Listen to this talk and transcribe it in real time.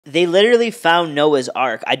They literally found Noah's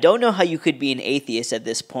Ark. I don't know how you could be an atheist at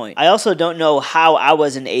this point. I also don't know how I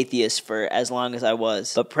was an atheist for as long as I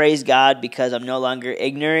was. But praise God, because I'm no longer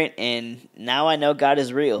ignorant and now I know God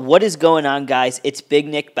is real. What is going on, guys? It's Big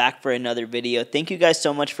Nick back for another video. Thank you guys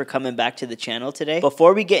so much for coming back to the channel today.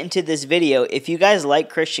 Before we get into this video, if you guys like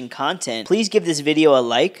Christian content, please give this video a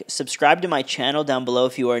like, subscribe to my channel down below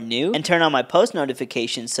if you are new, and turn on my post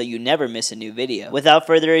notifications so you never miss a new video. Without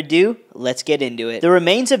further ado, let's get into it. The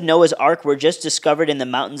remains of Noah's Ark were just discovered in the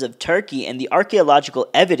mountains of Turkey, and the archaeological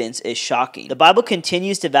evidence is shocking. The Bible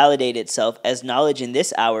continues to validate itself as knowledge in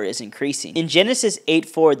this hour is increasing. In Genesis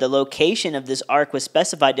 8:4, the location of this ark was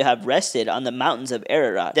specified to have rested on the mountains of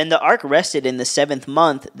Ararat. Then the ark rested in the 7th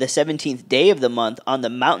month, the 17th day of the month, on the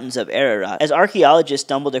mountains of Ararat. As archaeologists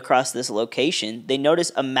stumbled across this location, they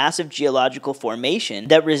noticed a massive geological formation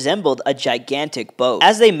that resembled a gigantic boat.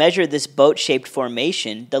 As they measured this boat-shaped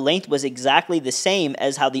formation, the length was exactly the same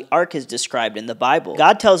as how the ark is described in the Bible.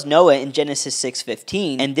 God tells Noah in Genesis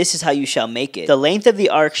 6:15, "And this is how you shall make it. The length of the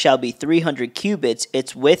ark shall be 300 cubits,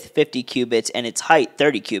 its width 50 cubits, and its height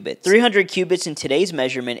 30 cubits. 300 cubits in today's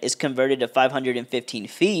measurement is converted to 515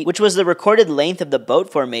 feet, which was the recorded length of the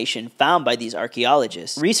boat formation found by these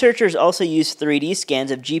archaeologists. Researchers also used 3D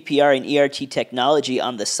scans of GPR and ERT technology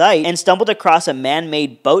on the site and stumbled across a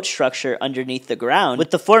man-made boat structure underneath the ground,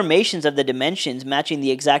 with the formations of the dimensions matching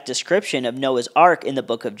the exact description of Noah's Ark in the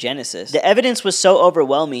book of Genesis. The evidence was so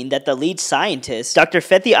overwhelming that the lead scientist, Dr.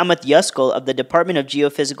 Fethi Ahmet Yuskul of the Department of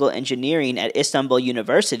Geophysical Engineering at Istanbul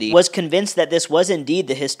University, was convinced that this was indeed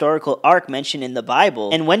the historical ark mentioned in the Bible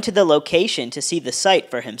and went to the location to see the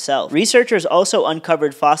site for himself. Researchers also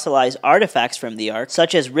uncovered fossilized artifacts from the ark,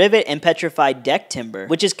 such as rivet and petrified deck timber,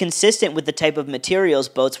 which is consistent with the type of materials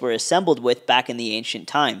boats were assembled with back in the ancient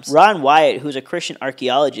times. Ron Wyatt, who's a Christian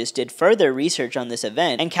archaeologist, did further research on this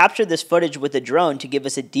event and captured this footage with a drone to give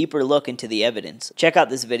us a deeper look into the evidence. Check out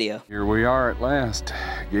this video. Here we are at last,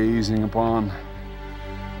 gazing upon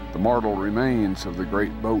the mortal remains of the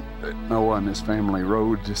great boat that Noah and his family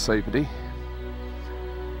rode to safety.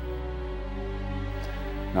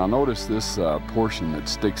 Now notice this portion that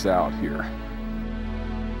sticks out here.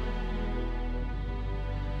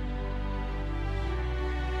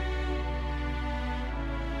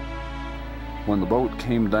 When the boat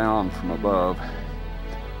came down from above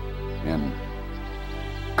and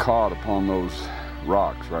caught upon those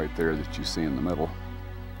rocks right there that you see in the middle,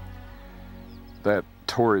 that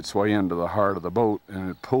tore its way into the heart of the boat and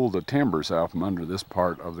it pulled the timbers out from under this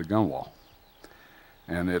part of the gunwale.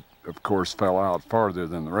 And it, of course, fell out farther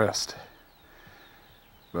than the rest.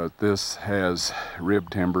 But this has rib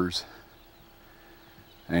timbers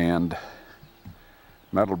and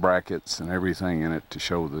metal brackets and everything in it to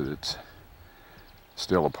show that it's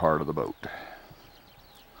still a part of the boat.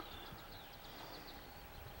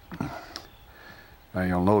 Now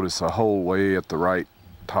you'll notice a hole way at the right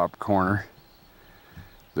top corner.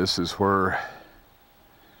 This is where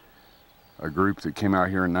a group that came out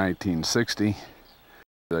here in 1960,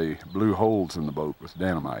 they blew holes in the boat with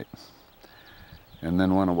dynamite and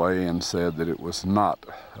then went away and said that it was not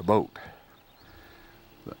a boat.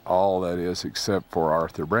 All that is, except for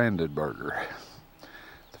Arthur Brandenburger,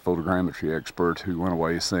 the photogrammetry expert, who went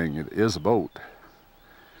away saying it is a boat.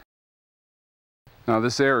 Now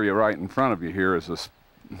this area right in front of you here is a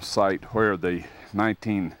site where the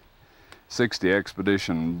 1960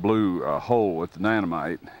 expedition blew a hole with the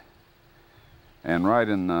dynamite, and right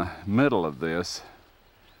in the middle of this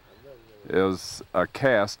is a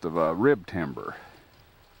cast of a rib timber.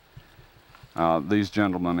 These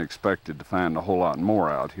gentlemen expected to find a whole lot more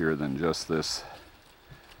out here than just this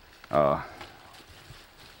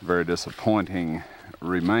very disappointing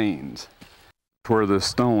remains. Where the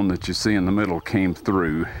stone that you see in the middle came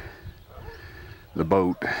through the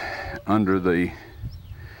boat under the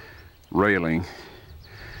railing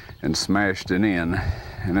and smashed it in,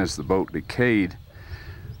 and as the boat decayed,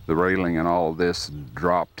 the railing and all of this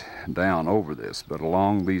dropped down over this. But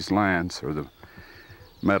along these lines are the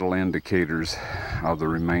metal indicators of the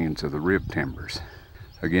remains of the rib timbers.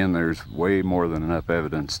 Again, there's way more than enough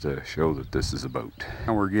evidence to show that this is a boat.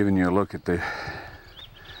 Now we're giving you a look at the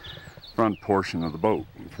front portion of the boat.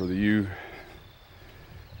 For the you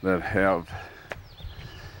that have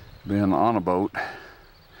been on a boat,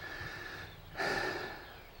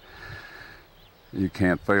 you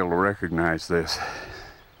can't fail to recognize this.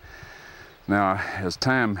 Now, as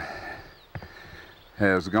time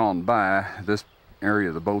has gone by, this area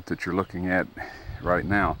of the boat that you're looking at right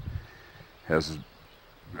now has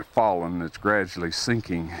fallen. It's gradually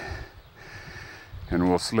sinking and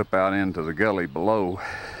will slip out into the gully below.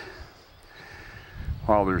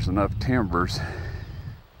 While there's enough timbers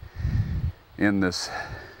in this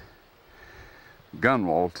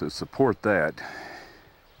gunwale to support that,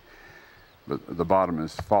 but the bottom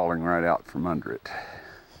is falling right out from under it.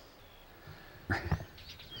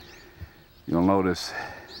 You'll notice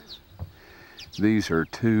these are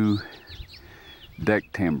two deck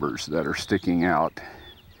timbers that are sticking out,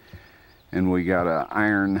 and we got an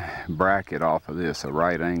iron bracket off of this, a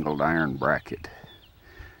right angled iron bracket.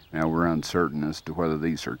 Now we're uncertain as to whether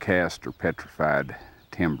these are cast or petrified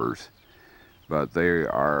timbers, but they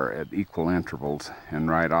are at equal intervals, and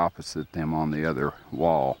right opposite them on the other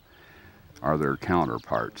wall are their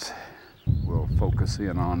counterparts. We'll focus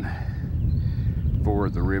in on 4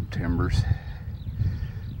 of the rib timbers.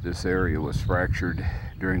 This area was fractured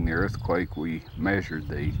during the earthquake. We measured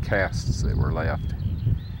the casts that were left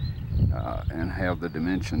and have the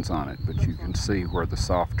dimensions on it, but you can see where the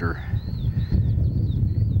softer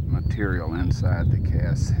material inside the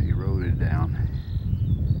casts eroded down.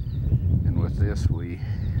 And with this, we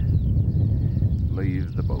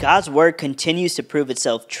leave the boat. God's word continues to prove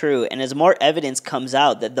itself true, and as more evidence comes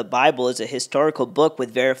out that the Bible is a historical book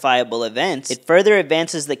with verifiable events, it further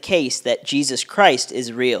advances the case that Jesus Christ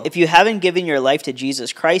is real. If you haven't given your life to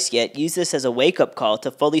Jesus Christ yet, use this as a wake-up call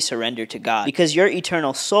to fully surrender to God, because your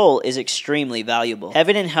eternal soul is extremely valuable.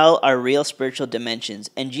 Heaven and hell are real spiritual dimensions,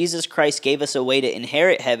 and Jesus Christ gave us a way to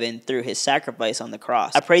inherit heaven through his sacrifice on the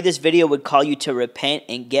cross. I pray this video would call you to repent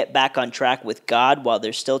and get back on track with God while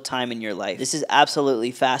there's still time in your life. This is absolutely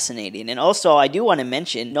fascinating. And also, I do want to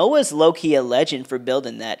mention, Noah's low-key a legend for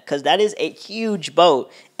building that, because that is a huge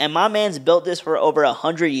boat, and my man's built this for over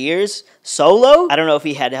 100 years solo. I don't know if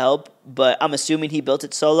he had help, but I'm assuming he built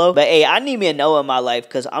it solo. But hey, I need me a Noah in my life,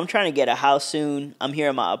 because I'm trying to get a house soon. I'm here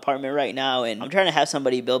in my apartment right now, and I'm trying to have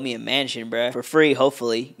somebody build me a mansion, bruh, for free,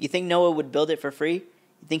 hopefully. You think Noah would build it for free?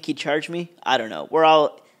 You think he'd charge me? I don't know. We're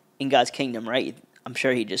all in God's kingdom, right? I'm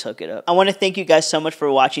sure he'd just hook it up. I want to thank you guys so much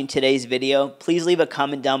for watching today's video. Please leave a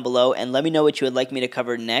comment down below and let me know what you would like me to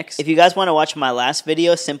cover next. If you guys want to watch my last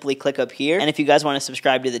video, simply click up here. And if you guys want to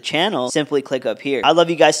subscribe to the channel, simply click up here. I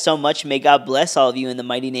love you guys so much. May God bless all of you in the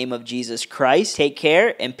mighty name of Jesus Christ. Take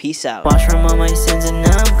care and peace out. Wash from all my sins and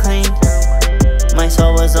now I'm clean. My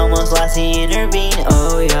soul was almost lost, he intervened.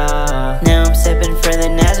 Oh yeah. Now